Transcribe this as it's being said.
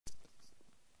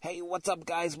Hey, what's up,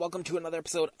 guys? Welcome to another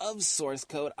episode of Source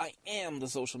Code. I am the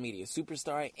social media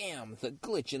superstar. I am the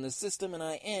glitch in the system, and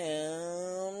I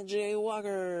am Jay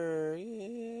Walker.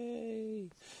 Yay!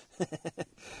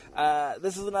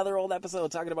 This is another old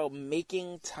episode talking about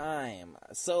making time.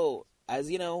 So,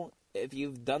 as you know, if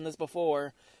you've done this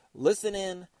before, listen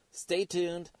in, stay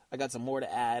tuned. I got some more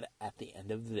to add at the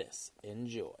end of this.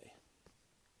 Enjoy.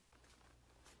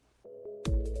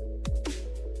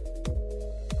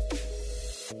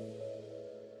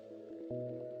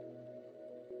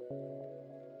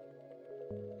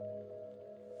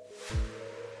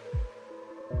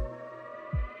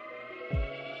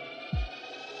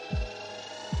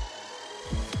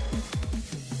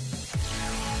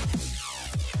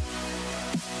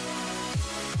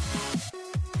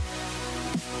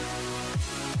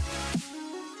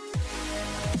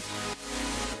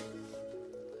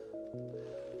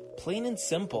 Plain and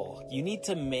simple, you need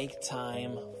to make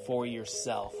time for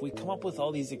yourself. We come up with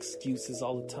all these excuses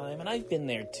all the time, and I've been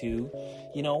there too.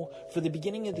 You know, for the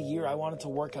beginning of the year, I wanted to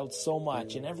work out so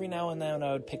much, and every now and then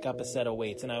I would pick up a set of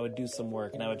weights, and I would do some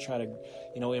work, and I would try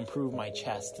to, improve my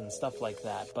chest and stuff like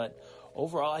that. But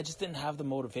overall, I just didn't have the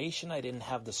motivation, I didn't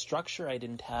have the structure, I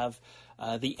didn't have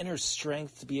the inner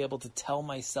strength to be able to tell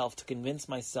myself, to convince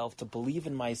myself, to believe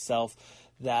in myself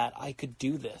that I could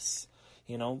do this.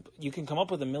 You know, you can come up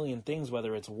with a million things,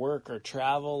 whether it's work or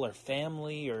travel or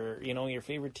family or, your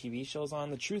favorite TV shows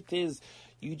on. The truth is,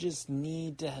 you just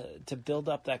need to build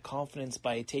up that confidence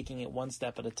by taking it one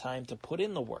step at a time to put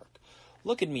in the work.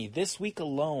 Look at me. This week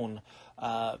alone,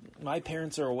 my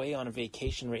parents are away on a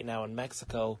vacation right now in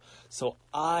Mexico, so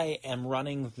I am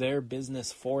running their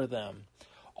business for them.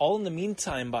 All in the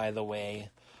meantime, by the way,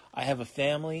 I have a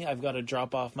family. I've got to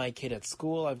drop off my kid at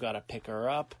school. I've got to pick her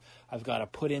up. I've got to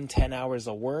put in 10 hours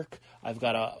of work. I've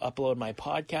got to upload my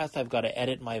podcast. I've got to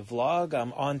edit my vlog.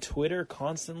 I'm on Twitter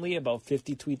constantly, about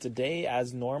 50 tweets a day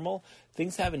as normal.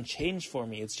 Things haven't changed for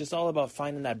me. It's just all about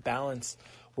finding that balance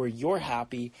where you're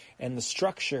happy and the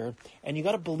structure. And you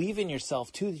got to believe in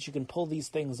yourself, too, that you can pull these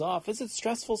things off. Is it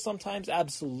stressful sometimes?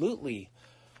 Absolutely.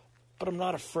 But I'm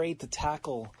not afraid to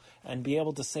tackle and be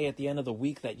able to say at the end of the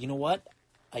week that, you know what?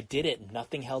 I did it.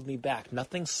 Nothing held me back.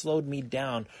 Nothing slowed me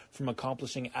down from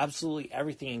accomplishing absolutely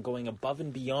everything and going above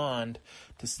and beyond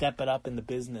to step it up in the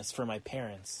business for my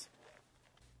parents.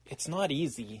 It's not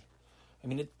easy. I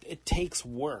mean, it takes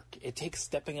work. It takes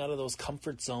stepping out of those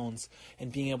comfort zones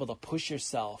and being able to push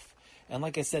yourself. And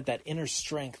like I said, that inner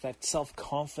strength, that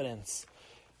self-confidence.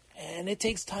 And it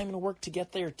takes time and work to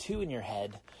get there too in your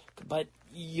head. But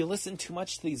you listen too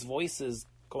much to these voices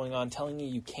going on telling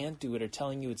you can't do it, or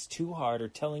telling you it's too hard, or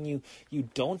telling you you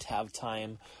don't have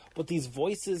time. But these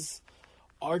voices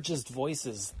are just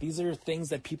voices. These are things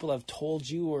that people have told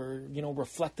you or,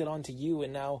 reflected onto you,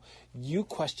 and now you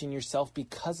question yourself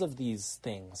because of these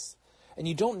things. And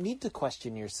you don't need to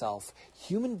question yourself.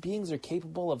 Human beings are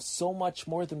capable of so much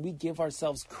more than we give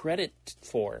ourselves credit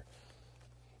for.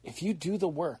 If you do the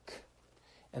work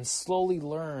and slowly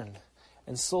learn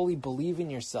and slowly believe in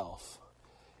yourself,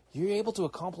 you're able to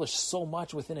accomplish so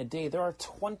much within a day. There are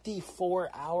 24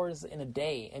 hours in a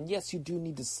day. And yes, you do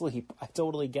need to sleep. I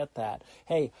totally get that.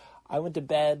 Hey, I went to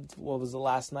bed,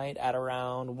 last night at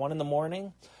around 1 in the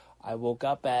morning. I woke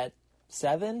up at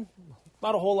 7.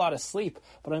 Not a whole lot of sleep,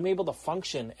 but I'm able to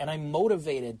function, and I'm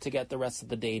motivated to get the rest of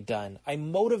the day done.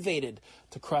 I'm motivated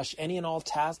to crush any and all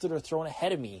tasks that are thrown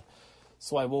ahead of me.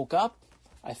 So I woke up,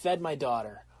 I fed my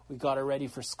daughter. We got her ready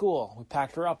for school. We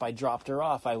packed her up. I dropped her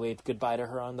off. I waved goodbye to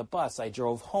her on the bus. I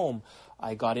drove home.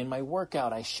 I got in my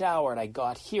workout. I showered. I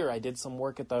got here. I did some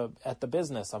work at the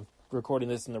business. I'm recording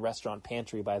this in the restaurant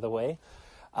pantry, by the way.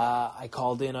 I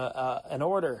called in an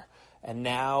order, and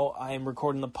now I'm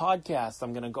recording the podcast.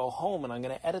 I'm going to go home, and I'm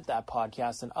going to edit that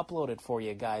podcast and upload it for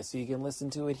you guys so you can listen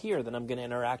to it here. Then I'm going to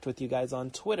interact with you guys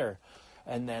on Twitter.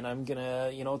 And then I'm going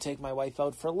to, take my wife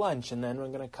out for lunch. And then we're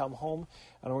going to come home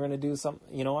and we're going to do some,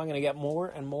 I'm going to get more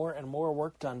and more and more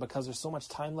work done because there's so much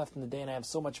time left in the day and I have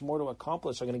so much more to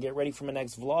accomplish. I'm going to get ready for my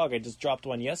next vlog. I just dropped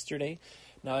one yesterday.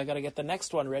 Now I got to get the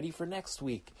next one ready for next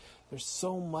week. There's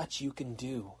so much you can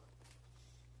do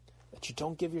that you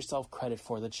don't give yourself credit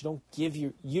for, that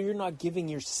you're not giving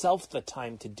yourself the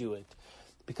time to do it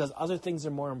because other things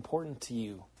are more important to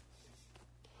you.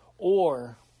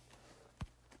 Or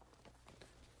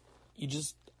you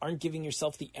just aren't giving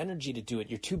yourself the energy to do it.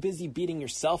 You're too busy beating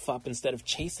yourself up instead of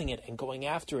chasing it and going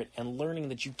after it and learning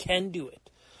that you can do it.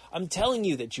 I'm telling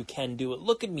you that you can do it.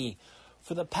 Look at me.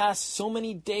 For the past so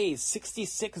many days,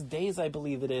 66 days I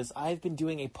believe it is, I've been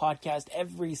doing a podcast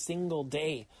every single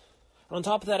day. And on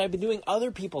top of that, I've been doing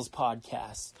other people's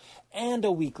podcasts and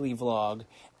a weekly vlog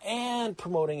and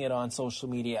promoting it on social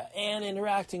media and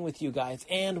interacting with you guys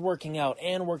and working out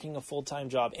and working a full-time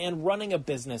job and running a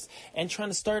business and trying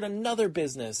to start another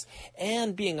business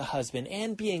and being a husband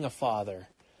and being a father.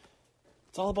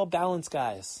 It's all about balance,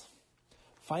 guys.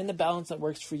 Find the balance that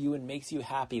works for you and makes you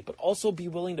happy, but also be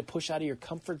willing to push out of your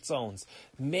comfort zones.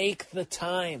 Make the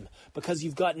time, because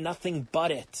you've got nothing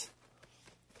but it.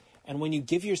 And when you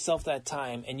give yourself that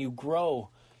time and you grow,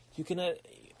 you can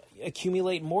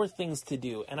accumulate more things to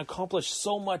do and accomplish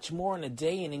so much more in a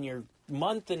day and in your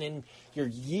month and in your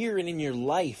year and in your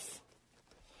life.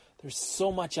 There's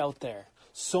so much out there,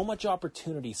 so much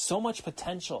opportunity, so much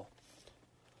potential,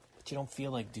 but you don't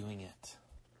feel like doing it.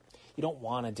 You don't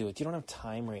want to do it. You don't have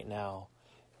time right now.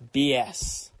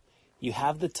 BS. You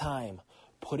have the time.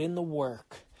 Put in the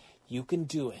work. You can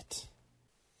do it.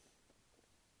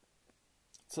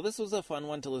 So this was a fun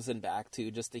one to listen back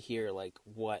to, just to hear like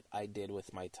what I did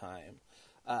with my time.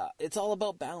 It's all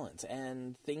about balance,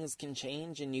 and things can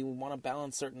change, and you want to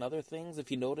balance certain other things.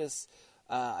 If you notice,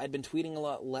 I've been tweeting a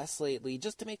lot less lately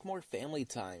just to make more family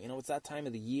time. You know, it's that time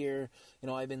of the year. You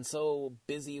know, I've been so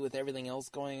busy with everything else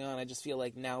going on. I just feel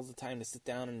like now's the time to sit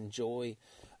down and enjoy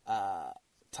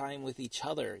time with each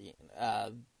other.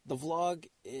 The vlog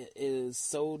is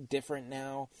so different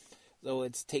now. So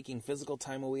it's taking physical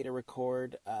time away to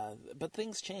record, but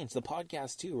things change. The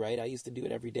podcast too, right? I used to do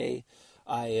it every day.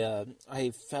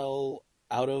 I fell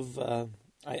out of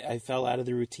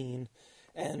the routine,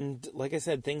 and like I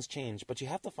said, things change. But you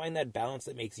have to find that balance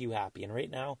that makes you happy. And right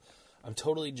now, I'm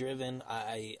totally driven.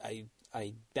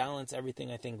 I balance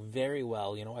everything, I think, very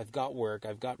well. You know, I've got work,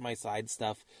 I've got my side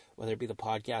stuff, whether it be the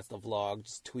podcast, the vlog,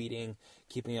 just tweeting,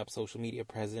 keeping up social media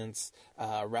presence,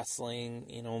 wrestling.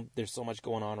 You know, there's so much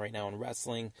going on right now in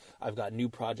wrestling. I've got new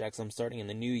projects I'm starting in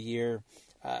the new year.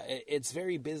 It's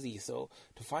very busy, so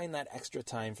to find that extra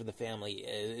time for the family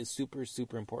is super,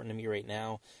 super important to me right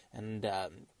now. And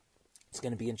it's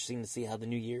going to be interesting to see how the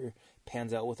new year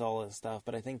pans out with all this stuff,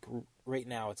 but I think right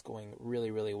now it's going really,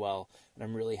 really well, and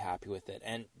I'm really happy with it.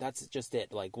 And that's just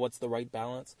it. Like, what's the right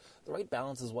balance? The right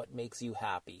balance is what makes you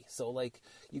happy. So, like,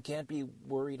 you can't be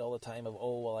worried all the time of,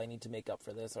 oh, well, I need to make up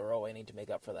for this, or, oh, I need to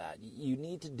make up for that. You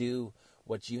need to do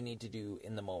what you need to do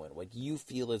in the moment, what you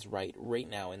feel is right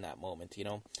now in that moment, you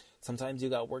know? Sometimes you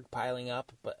got work piling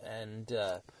up,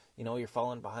 you know, you're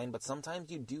falling behind, but sometimes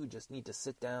you do just need to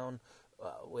sit down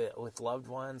with loved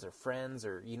ones or friends,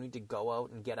 or you need to go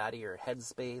out and get out of your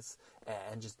headspace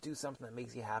and just do something that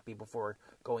makes you happy before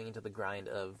going into the grind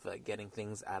of getting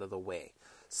things out of the way.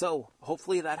 So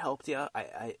hopefully that helped you.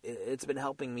 It's been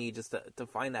helping me just to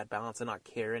find that balance and not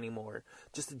care anymore,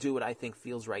 just to do what I think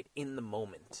feels right in the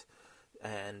moment.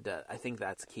 And I think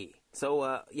that's key.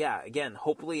 So, again,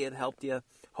 hopefully it helped you.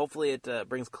 Hopefully it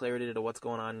brings clarity to what's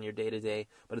going on in your day-to-day.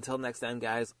 But until next time,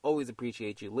 guys, always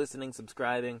appreciate you listening,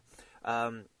 subscribing.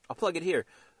 I'll plug it here.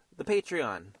 The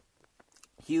Patreon.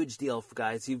 Huge deal,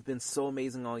 guys. You've been so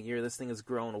amazing all year. This thing has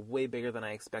grown way bigger than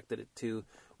I expected it to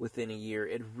within a year.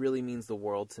 It really means the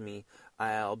world to me.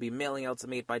 I'll be mailing out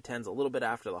some 8x10s a little bit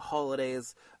after the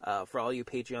holidays for all you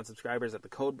Patreon subscribers at the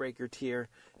Codebreaker tier.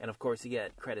 And, of course, you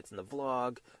get credits in the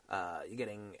vlog. You're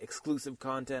getting exclusive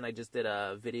content. I just did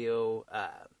a video.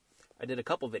 I did a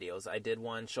couple videos. I did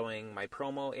one showing my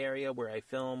promo area where I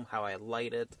film, how I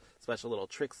light it, special little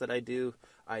tricks that I do.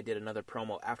 I did another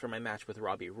promo after my match with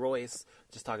Robbie Royce,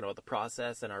 just talking about the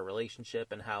process and our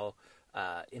relationship and how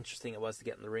interesting it was to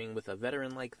get in the ring with a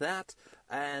veteran like that.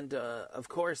 And, of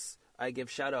course, I give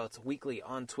shout-outs weekly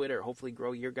on Twitter. Hopefully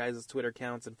grow your guys' Twitter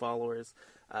accounts and followers.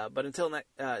 But until next,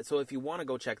 so if you want to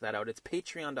go check that out, it's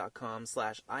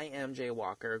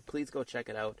patreon.com/IamJWalker. Please go check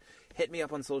it out. Hit me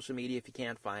up on social media if you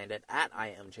can't find it, at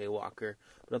IamJWalker.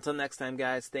 But until next time,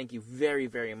 guys, thank you very,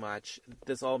 very much.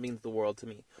 This all means the world to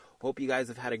me. Hope you guys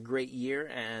have had a great year,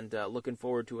 and looking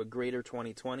forward to a greater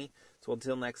 2020. So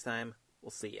until next time,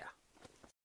 we'll see ya.